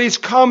 but he's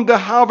come to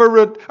have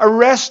a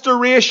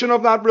restoration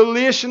of that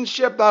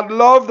relationship, that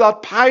love,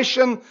 that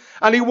passion.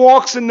 And he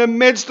walks in the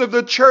midst of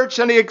the church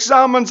and he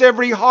examines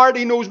every heart.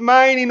 He knows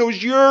mine, he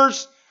knows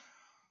yours.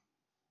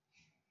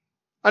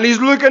 And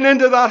he's looking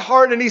into that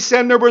heart and he's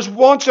saying there was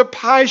once a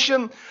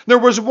passion, there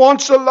was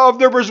once a love,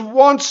 there was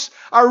once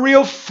a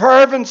real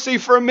fervency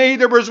for me.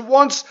 There was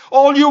once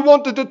all you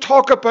wanted to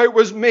talk about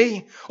was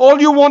me. All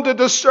you wanted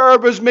to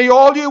serve was me.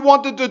 All you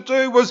wanted to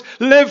do was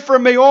live for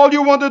me. All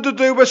you wanted to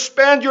do was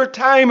spend your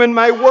time in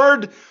my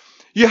word.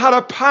 You had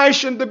a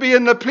passion to be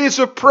in the place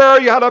of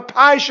prayer. You had a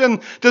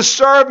passion to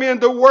serve me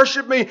and to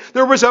worship me.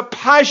 There was a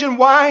passion.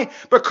 Why?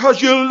 Because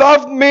you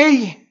loved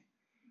me.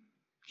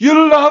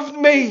 You loved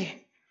me.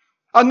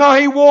 And now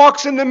he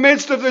walks in the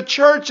midst of the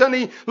church and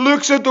he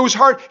looks at those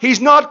hearts.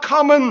 He's not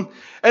coming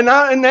in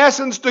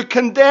essence to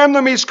condemn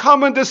them. He's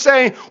coming to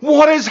say,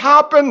 what has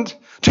happened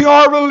to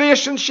our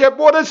relationship?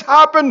 What has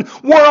happened?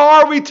 Where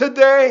are we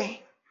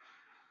today?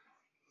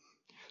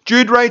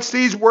 Jude writes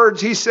these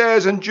words. He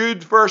says in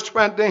Jude verse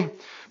 20,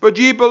 but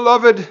ye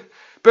beloved,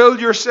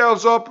 build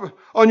yourselves up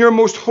on your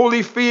most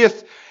holy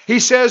faith. He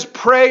says,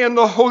 pray in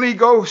the Holy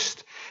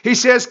Ghost. He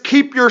says,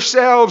 keep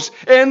yourselves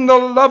in the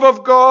love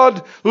of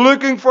God,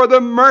 looking for the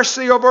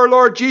mercy of our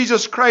Lord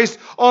Jesus Christ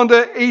unto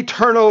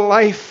eternal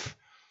life.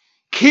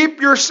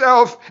 Keep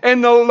yourself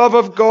in the love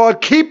of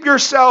God. Keep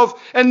yourself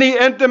in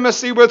the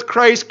intimacy with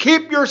Christ.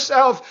 Keep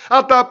yourself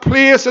at that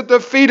place at the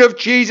feet of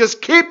Jesus.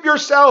 Keep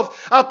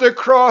yourself at the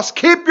cross.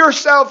 Keep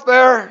yourself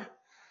there.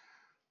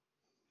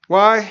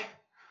 Why?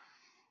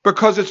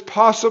 Because it's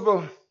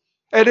possible.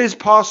 It is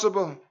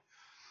possible.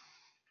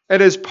 It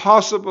is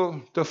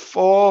possible to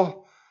fall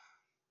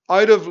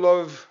out of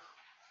love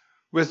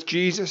with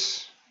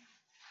Jesus.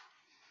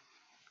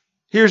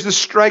 Here's the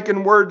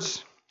striking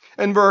words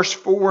in verse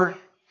 4.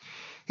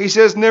 He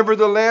says,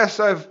 nevertheless,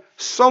 I've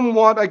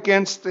somewhat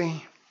against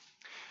thee,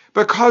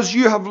 because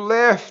you have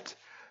left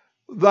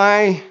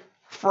thy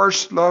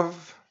first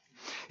love.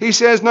 He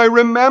says, now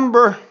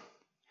remember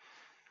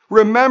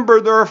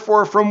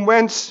therefore from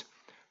whence.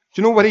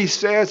 Do you know what he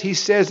says? He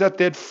says that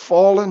they'd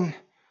fallen.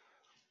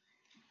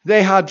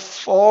 They had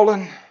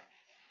fallen.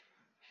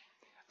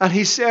 And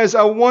he says,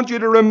 I want you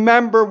to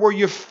remember where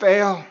you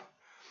fell.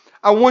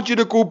 I want you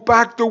to go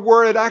back to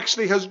where it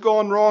actually has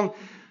gone wrong.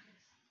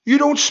 You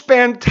don't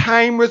spend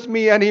time with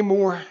me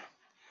anymore.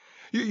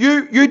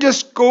 You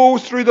just go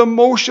through the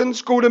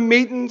motions, go to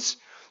meetings.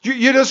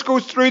 You just go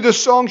through the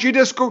songs. You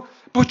just go,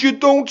 but you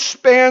don't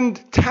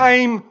spend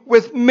time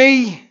with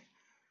me.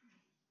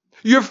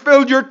 You've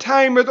filled your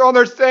time with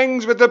other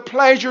things, with the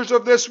pleasures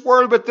of this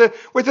world, with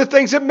the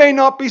things that may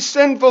not be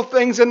sinful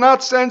things in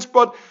that sense,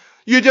 but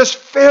you just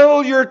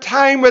fill your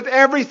time with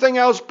everything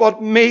else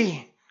but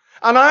me.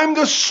 And I'm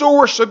the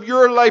source of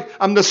your life.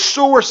 I'm the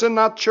source in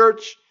that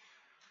church.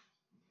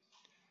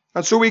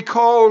 And so he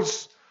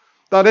calls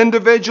that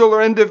individual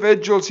or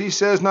individuals, he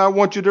says, now I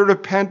want you to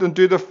repent and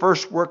do the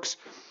first works.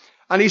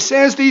 And he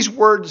says these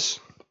words,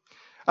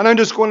 and I'm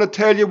just going to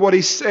tell you what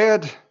he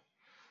said.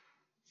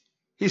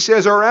 He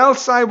says, or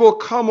else I will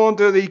come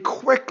unto thee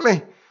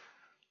quickly,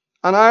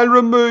 and I'll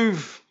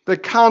remove the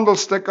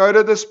candlestick out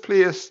of this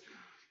place,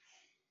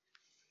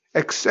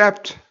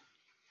 except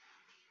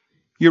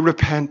you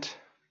repent.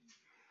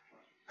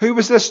 Who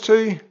was this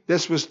to?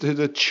 This was to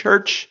the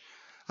church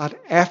at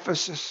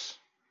Ephesus.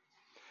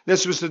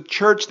 This was the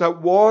church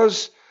that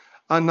was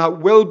and that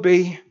will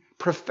be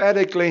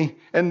prophetically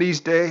in these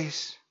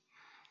days.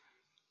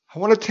 I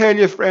want to tell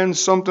you, friends,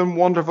 something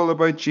wonderful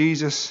about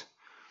Jesus.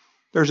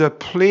 There's a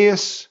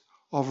place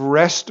of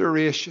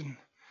restoration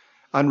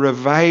and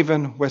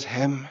reviving with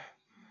him.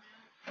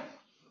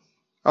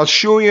 I'll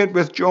show you it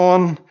with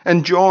John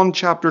in John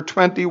chapter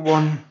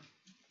 21.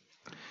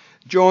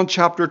 John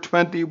chapter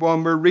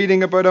 21, we're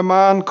reading about a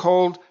man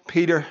called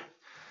Peter.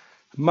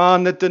 A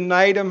man that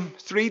denied him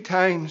 3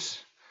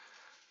 times.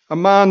 A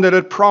man that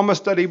had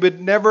promised that he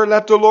would never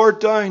let the Lord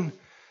down.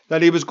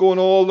 That he was going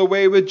all the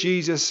way with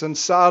Jesus. And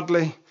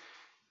sadly,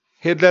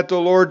 he had let the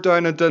Lord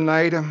down and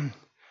denied him.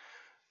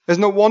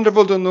 Isn't it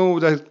wonderful to know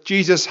that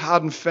Jesus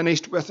hadn't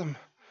finished with him?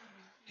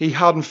 He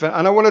hadn't finished.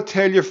 And I want to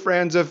tell you,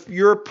 friends, if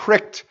you're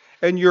pricked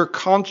in your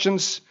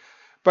conscience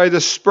by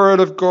the Spirit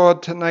of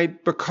God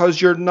tonight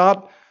because you're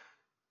not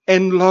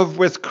in love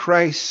with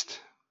Christ,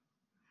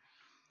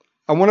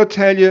 I want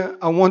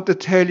to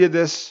tell you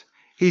this.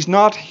 He's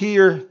not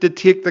here to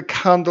take the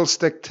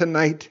candlestick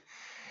tonight.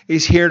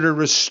 He's here to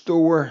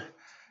restore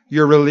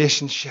your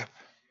relationship.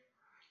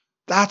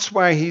 That's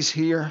why he's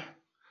here.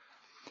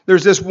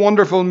 There's this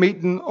wonderful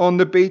meeting on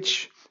the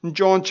beach in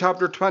John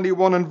chapter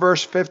 21 and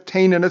verse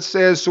 15, and it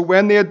says, so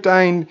when they had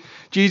dined,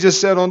 Jesus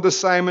said unto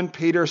Simon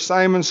Peter,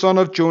 Simon, son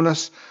of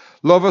Jonas,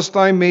 lovest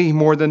thou me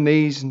more than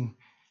these? And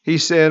he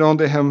said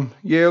unto him,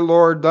 Yea,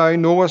 Lord, thou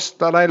knowest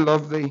that I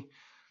love thee.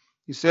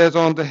 He says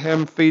unto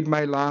him, feed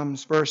my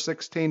lambs. Verse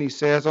 16, he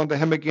says unto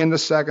him again the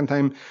second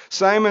time,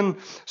 Simon,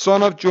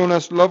 son of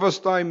Jonas,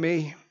 lovest thou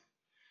me? And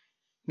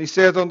he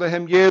said unto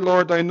him, Yea,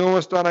 Lord, thou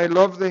knowest that I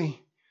love thee.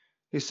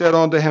 He said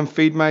unto him,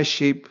 feed my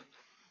sheep.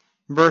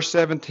 Verse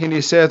 17,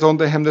 he saith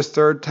unto him the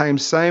third time,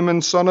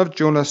 Simon, son of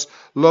Jonas,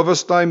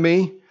 lovest thou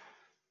me?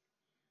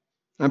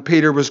 And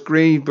Peter was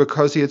grieved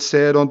because he had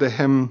said unto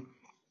him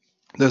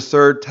the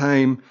third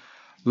time,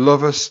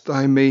 Lovest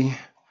thou me?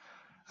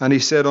 And he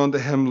said unto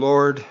him,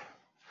 Lord,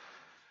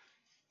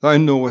 thou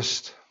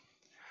knowest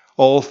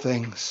all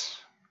things.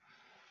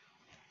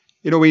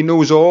 You know, he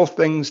knows all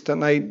things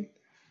tonight.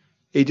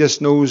 He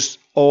just knows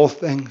all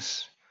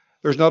things.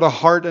 There's not a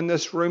heart in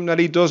this room that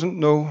he doesn't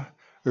know.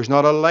 There's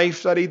not a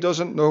life that he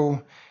doesn't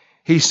know.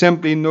 He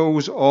simply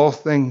knows all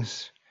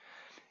things.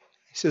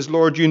 He says,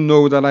 Lord, you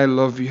know that I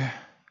love you.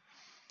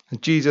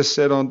 And Jesus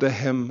said unto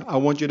him, I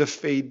want you to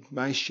feed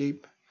my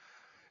sheep.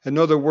 In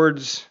other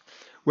words,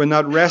 when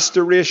that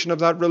restoration of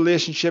that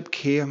relationship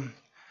came,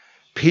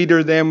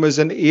 Peter then was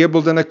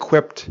enabled and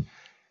equipped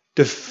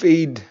to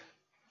feed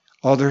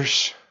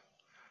others.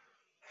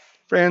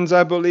 Friends,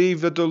 I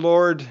believe that the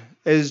Lord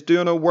is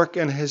doing a work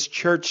in his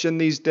church in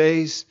these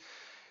days.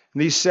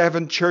 And these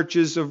 7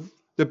 churches of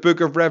the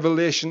book of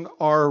Revelation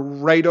are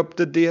right up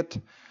to date.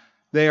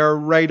 They are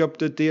right up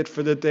to date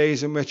for the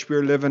days in which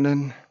we're living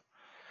in.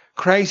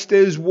 Christ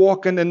is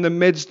walking in the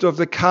midst of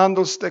the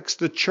candlesticks,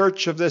 the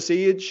church of this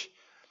age.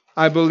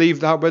 I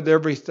believe that with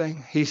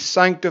everything. He's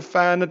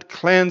sanctifying it,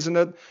 cleansing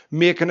it,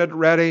 making it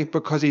ready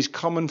because he's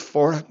coming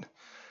for it.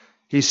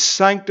 He's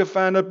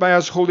sanctifying it by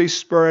his Holy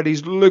Spirit.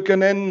 He's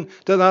looking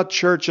into that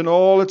church and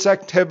all its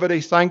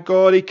activity. Thank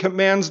God he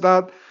commends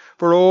that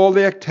for all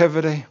the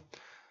activity.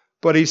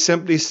 But he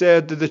simply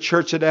said to the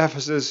church at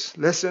Ephesus,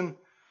 listen,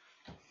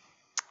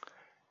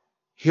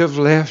 you have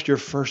left your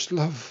first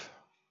love.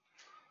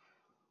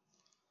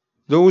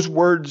 Those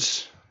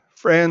words,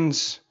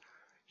 friends,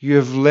 you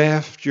have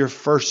left your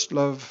first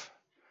love.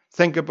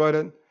 Think about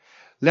it.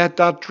 Let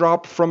that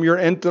drop from your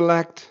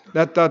intellect.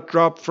 Let that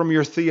drop from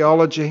your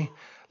theology.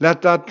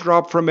 Let that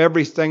drop from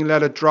everything.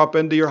 Let it drop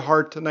into your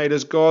heart tonight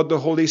as God, the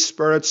Holy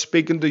Spirit,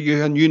 speaking to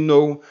you. And you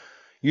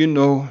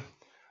know,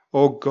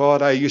 oh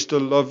God, I used to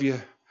love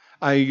you.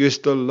 I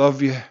used to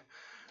love you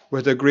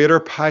with a greater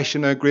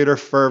passion, a greater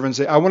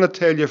fervency. I want to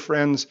tell you,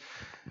 friends,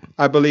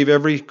 I believe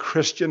every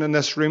Christian in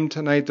this room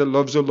tonight that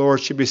loves the Lord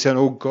should be saying,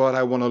 oh God,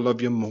 I want to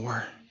love you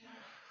more.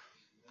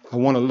 I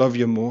want to love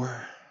you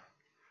more.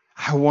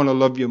 I want to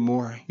love you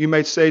more. You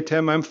might say,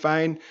 Tim, I'm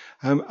fine.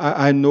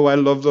 I know I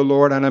love the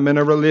Lord and I'm in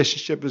a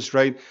relationship is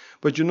right.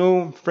 But you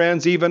know,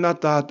 friends, even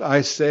at that,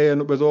 I say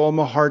and with all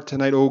my heart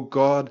tonight, oh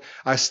God,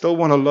 I still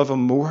want to love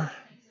him more.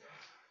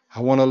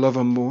 I want to love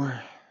him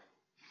more.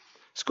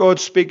 Is God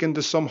speaking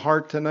to some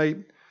heart tonight?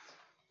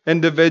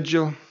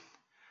 Individual.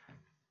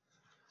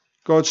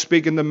 God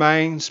speaking to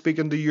mine,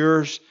 speaking to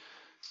yours.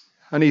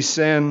 And he's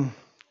saying,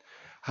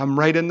 I'm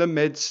right in the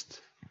midst.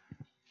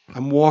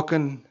 I'm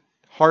walking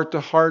heart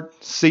to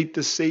heart, seat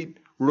to seat,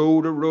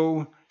 row to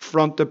row,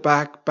 front to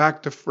back,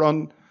 back to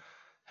front.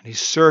 And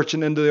he's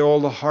searching into all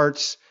the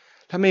hearts.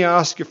 Let me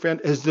ask you,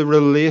 friend, is the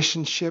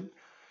relationship,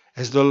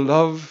 is the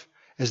love,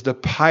 is the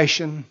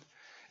passion,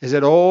 is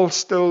it all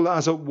still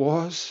as it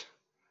was?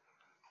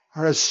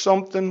 Or is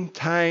something,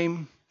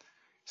 time,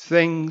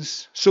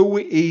 things so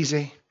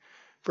easy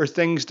for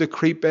things to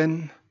creep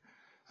in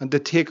and to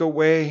take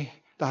away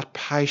that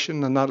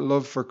passion and that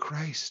love for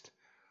Christ?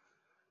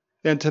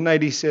 Then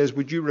tonight he says,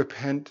 would you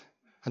repent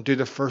and do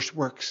the first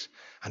works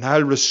and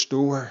I'll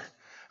restore,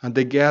 and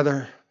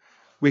together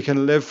we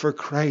can live for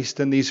Christ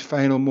in these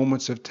final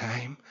moments of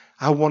time.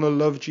 I want to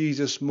love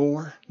Jesus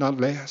more,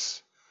 not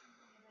less.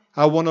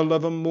 I want to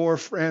love him more,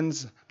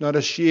 friends. Not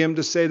ashamed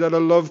to say that I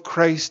love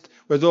Christ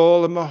with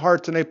all of my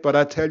heart tonight, but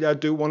I tell you, I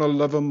do want to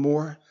love him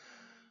more.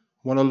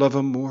 I want to love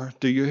him more.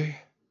 Do you?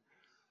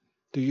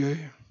 Do you?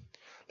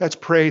 Let's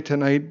pray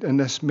tonight in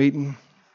this meeting.